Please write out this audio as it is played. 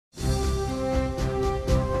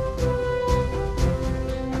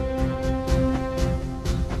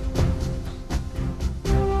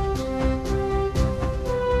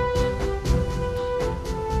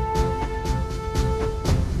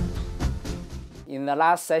In the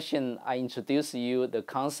last session, I introduced you the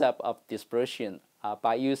concept of dispersion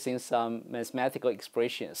by using some mathematical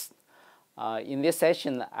expressions. In this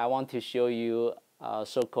session, I want to show you a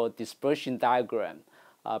so-called dispersion diagram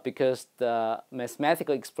because the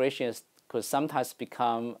mathematical expressions could sometimes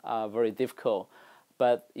become very difficult.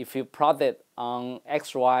 But if you plot it on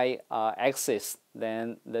XY axis,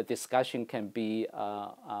 then the discussion can be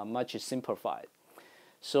much simplified.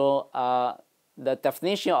 So the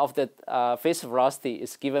definition of the phase velocity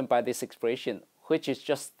is given by this expression, which is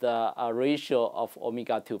just the ratio of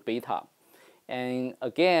omega to beta. And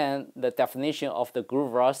again, the definition of the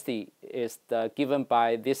group velocity is given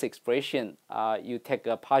by this expression. You take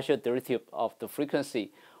a partial derivative of the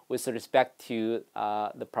frequency with respect to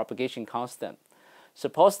the propagation constant.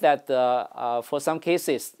 Suppose that for some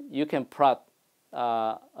cases, you can plot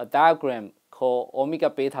a diagram called omega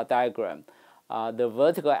beta diagram. The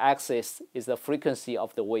vertical axis is the frequency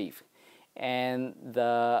of the wave, and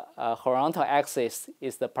the horizontal axis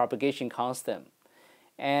is the propagation constant.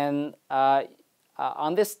 And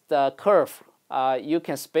on this curve, you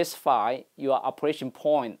can specify your operation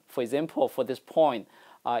point. For example, for this point,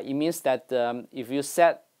 it means that if you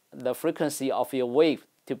set the frequency of your wave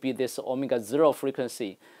to be this omega 0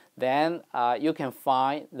 frequency, then you can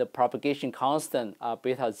find the propagation constant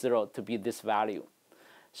beta 0 to be this value.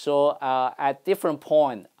 So at different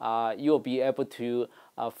point, you'll be able to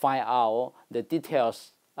find out the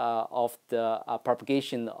details of the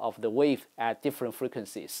propagation of the wave at different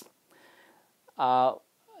frequencies.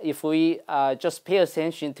 If we just pay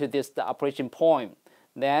attention to this the operation point,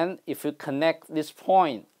 then if you connect this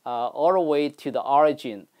point all the way to the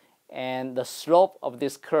origin, and the slope of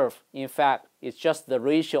this curve, in fact, is just the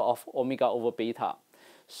ratio of omega over beta.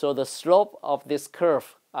 So the slope of this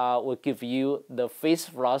curve will give you the phase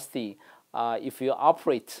velocity if you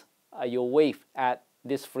operate your wave at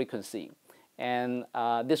this frequency. And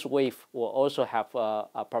this wave will also have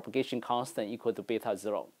a propagation constant equal to beta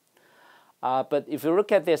 0. But if you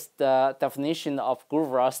look at this, the definition of group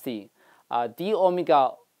velocity, d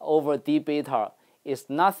omega over d beta is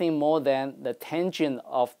nothing more than the tangent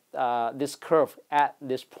of this curve at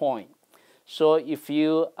this point. So if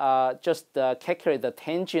you just calculate the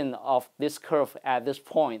tangent of this curve at this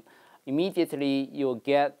point, immediately you'll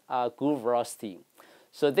get group velocity.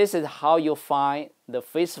 So this is how you find the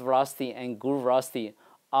phase velocity and group velocity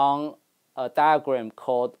on a diagram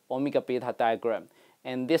called omega beta diagram.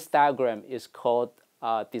 And this diagram is called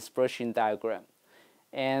dispersion diagram.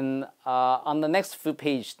 And on the next few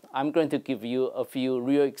pages, I'm going to give you a few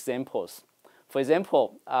real examples. For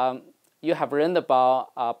example, you have learned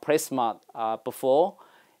about plasma before,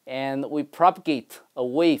 and we propagate a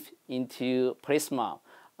wave into plasma,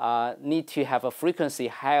 need to have a frequency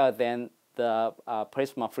higher than the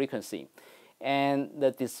plasma frequency. And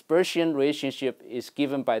the dispersion relationship is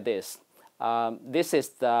given by this. This is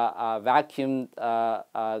the vacuum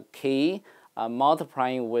K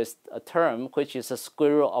multiplying with a term which is a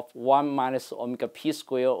square root of 1 minus omega p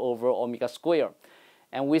squared over omega squared.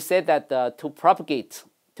 And we said that to propagate,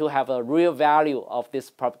 to have a real value of this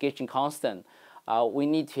propagation constant, we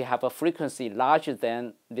need to have a frequency larger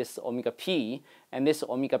than this omega p, and this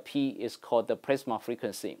omega p is called the plasma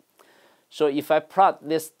frequency. So if I plot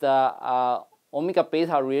this omega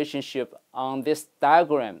beta relationship on this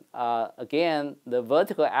diagram, again, the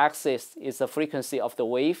vertical axis is the frequency of the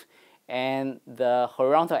wave, and the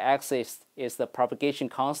horizontal axis is the propagation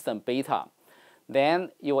constant beta.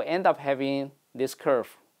 Then you will end up having this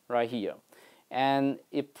curve right here. And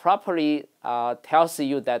it properly tells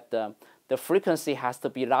you that the frequency has to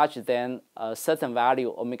be larger than a certain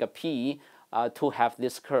value omega p to have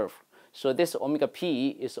this curve. So this omega p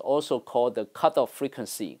is also called the cutoff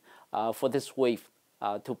frequency for this wave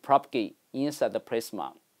to propagate inside the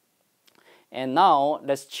plasma. And now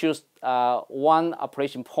let's choose one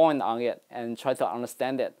operation point on it and try to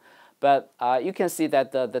understand it. But you can see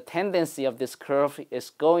that the tendency of this curve is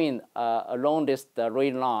going along this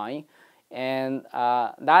red line. And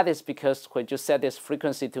that is because when you set this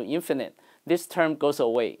frequency to infinite, this term goes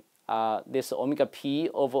away. This omega p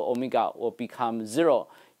over omega will become 0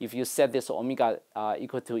 if you set this omega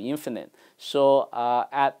equal to infinite. So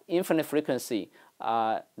at infinite frequency,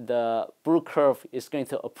 the blue curve is going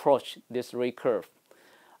to approach this red curve.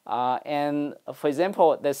 And for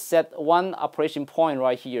example, let's set one operation point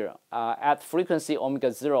right here. At frequency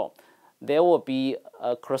omega 0, there will be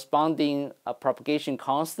a corresponding propagation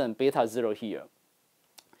constant beta 0 here.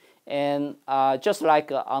 And just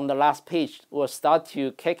like on the last page, we'll start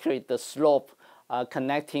to calculate the slope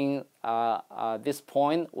connecting this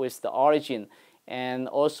point with the origin, and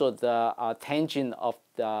also the tangent of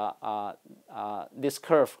the this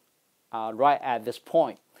curve right at this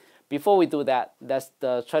point. Before we do that, let's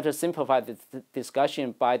try to simplify the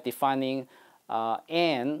discussion by defining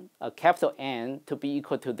n, capital N, to be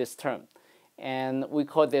equal to this term. And we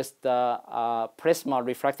call this the plasma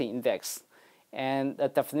refracting index. And the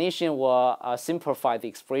definition will simplify the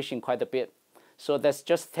expression quite a bit. So let's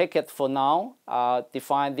just take it for now,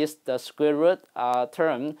 define this the square root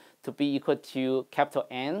term to be equal to capital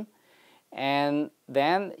N. And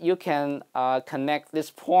then you can connect this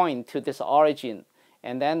point to this origin.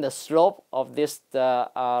 And then the slope of this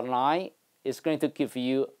line is going to give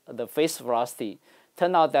you the phase velocity.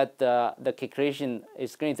 Turn out that the calculation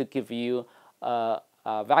is going to give you a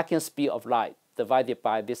vacuum speed of light divided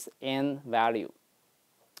by this n value.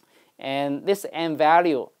 And this n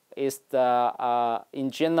value is in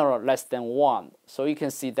general less than 1. So you can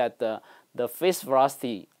see that the phase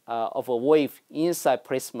velocity of a wave inside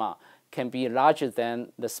plasma can be larger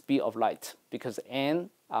than the speed of light because n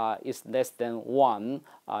is less than 1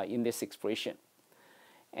 in this expression.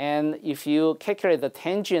 And if you calculate the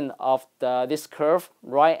tangent of this curve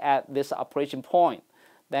right at this operation point,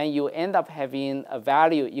 then you end up having a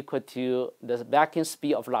value equal to the vacuum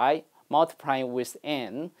speed of light multiplying with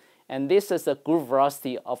n. And this is the group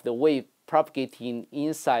velocity of the wave propagating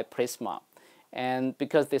inside plasma. And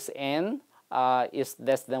because this n is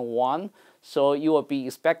less than 1, so you will be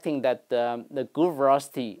expecting that the group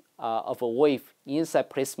velocity of a wave inside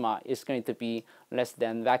plasma is going to be less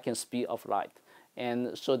than vacuum speed of light.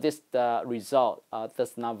 And so this result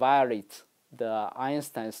does not violate the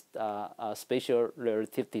Einstein's special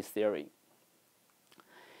relativity theory.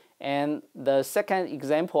 And the second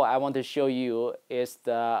example I want to show you is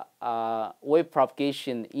the wave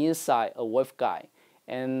propagation inside a waveguide.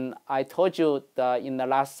 And I told you in the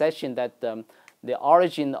last session that the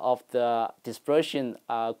origin of the dispersion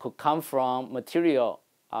could come from material,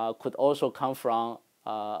 could also come from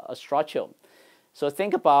a structure. So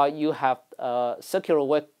think about you have a circular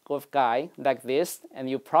waveguide like this, and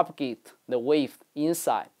you propagate the wave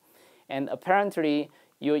inside. And apparently,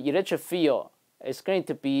 your electric field is going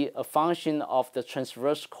to be a function of the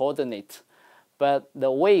transverse coordinate, but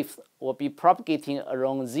the wave will be propagating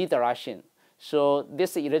along z direction. So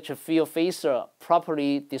this electric field phasor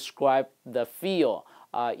properly describes the field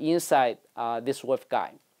inside this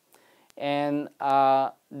waveguide. And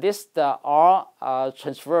this R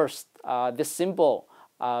transverse, this symbol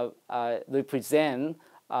represents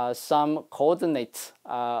some coordinates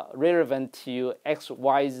relevant to x,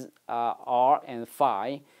 y, r, and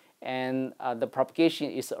phi, and the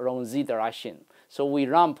propagation is along z direction. So we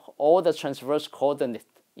lump all the transverse coordinates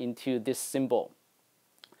into this symbol.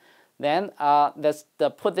 Then let's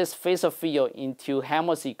put this phasor field into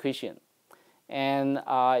Helmholtz equation. And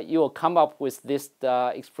you will come up with this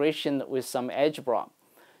expression with some algebra.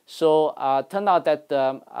 So turn out that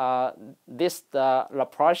this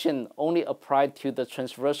Laplacian only applied to the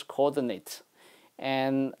transverse coordinate.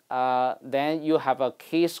 And then you have a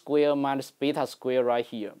k squared minus beta squared right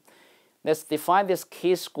here. Let's define this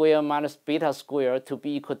k squared minus beta squared to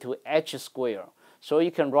be equal to h squared. So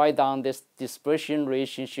you can write down this dispersion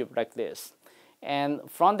relationship like this. And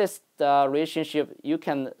from this relationship, you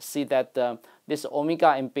can see that this omega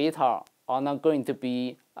and beta are not going to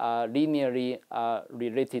be linearly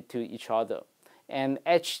related to each other. And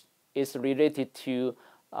h is related to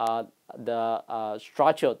the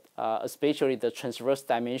structure, especially the transverse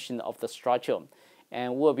dimension of the structure.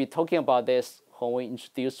 And we'll be talking about this when we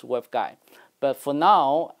introduce waveguide. But for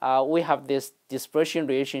now, we have this dispersion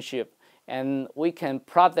relationship, and we can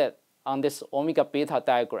plot that on this omega beta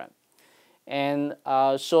diagram. And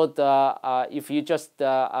so if you just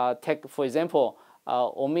take, for example,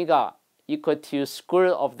 omega equal to square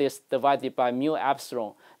root of this divided by mu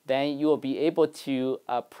epsilon, then you will be able to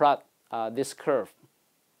plot this curve.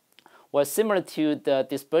 Well, similar to the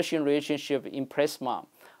dispersion relationship in plasma,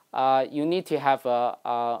 you need to have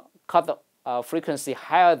a cutoff frequency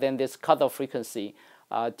higher than this cutoff frequency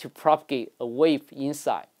to propagate a wave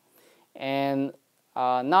inside. And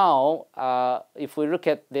now, if we look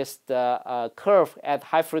at this curve at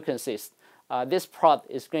high frequencies, this plot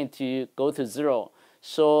is going to go to 0.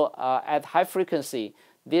 So at high frequency,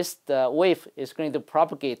 this wave is going to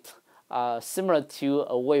propagate similar to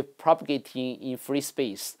a wave propagating in free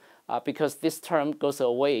space. Because this term goes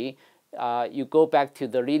away, you go back to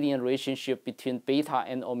the linear relationship between beta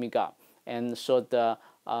and omega. And so the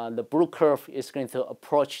blue curve is going to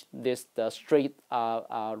approach this straight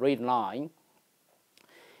red line.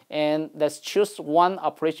 And let's choose one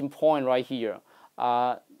operation point right here.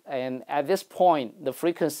 And at this point, the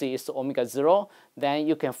frequency is omega 0. Then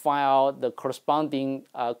you can find out the corresponding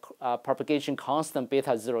propagation constant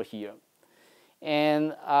beta 0 here.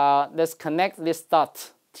 And let's connect this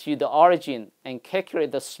dot to the origin and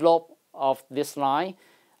calculate the slope of this line.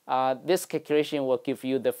 This calculation will give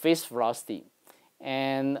you the phase velocity.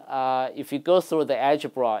 And if you go through the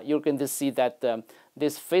algebra, you're going to see that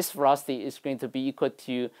this phase velocity is going to be equal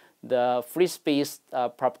to the free space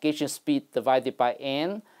propagation speed divided by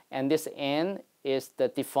n, and this n is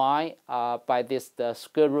defined by the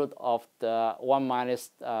square root of the 1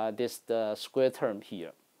 minus the square term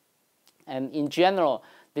here. And in general,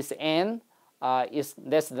 this n is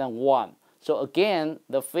less than 1. So again,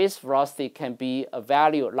 the phase velocity can be a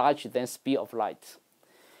value larger than speed of light.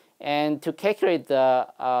 And to calculate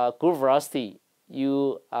the groove velocity,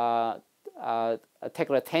 you take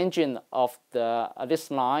the tangent of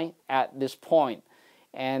this line at this point.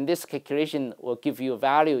 And this calculation will give you a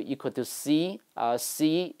value equal to c.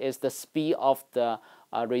 C is the speed of the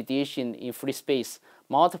radiation in free space,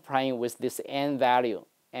 multiplying with this n value.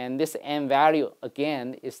 And this n value,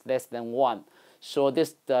 again, is less than 1. So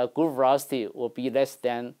the groove velocity will be less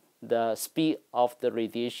than the speed of the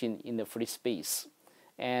radiation in the free space.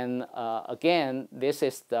 And again, this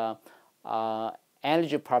is the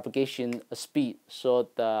energy propagation speed, so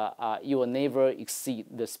you will never exceed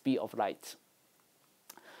the speed of light.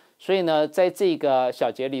 所以呢，在这个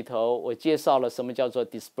小节里头，我介绍了什么叫做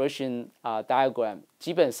dispersion diagram，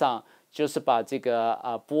 基本上就是把这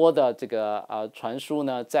个波的这个传输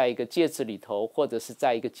呢，在一个介质里头，或者是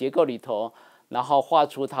在一个结构里头，然后画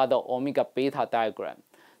出它的 omega beta diagram。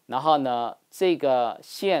然后呢，这个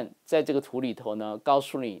线在这个图里头呢，告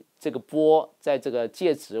诉你这个波在这个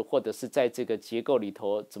介质或者是在这个结构里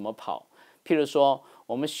头怎么跑。譬如说，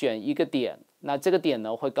我们选一个点，那这个点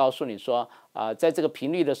呢会告诉你说，在这个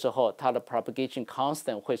频率的时候，它的 propagation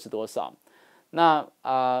constant 会是多少。那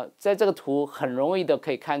在这个图很容易的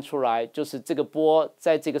可以看出来，就是这个波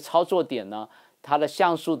在这个操作点呢，它的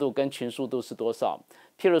像素度跟群速度是多少。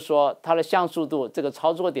譬如说，它的像素度，这个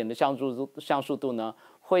操作点的像素度呢，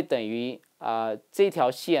会等于这条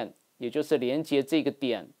线，也就是连接这个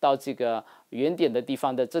点到这个原点的地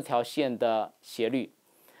方的这条线的斜率。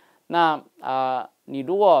那你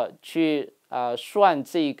如果去算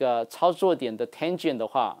这个操作点的 tangent 的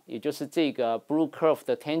话，也就是这个 blue curve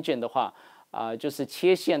的 tangent 的话，就是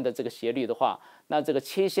切线的这个斜率的话，那这个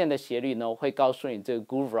切线的斜率呢，会告诉你这个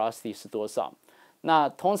groove velocity 是多少。那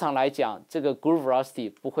通常来讲，这个 groove velocity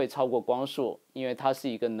不会超过光速，因为它是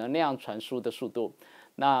一个能量传输的速度。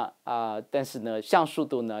那但是呢，像速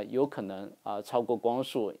度呢，有可能超过光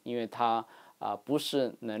速，因为它不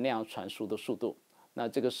是能量传输的速度。那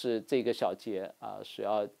这个是这个小节所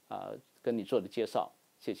要跟你做的介绍，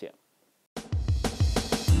谢谢。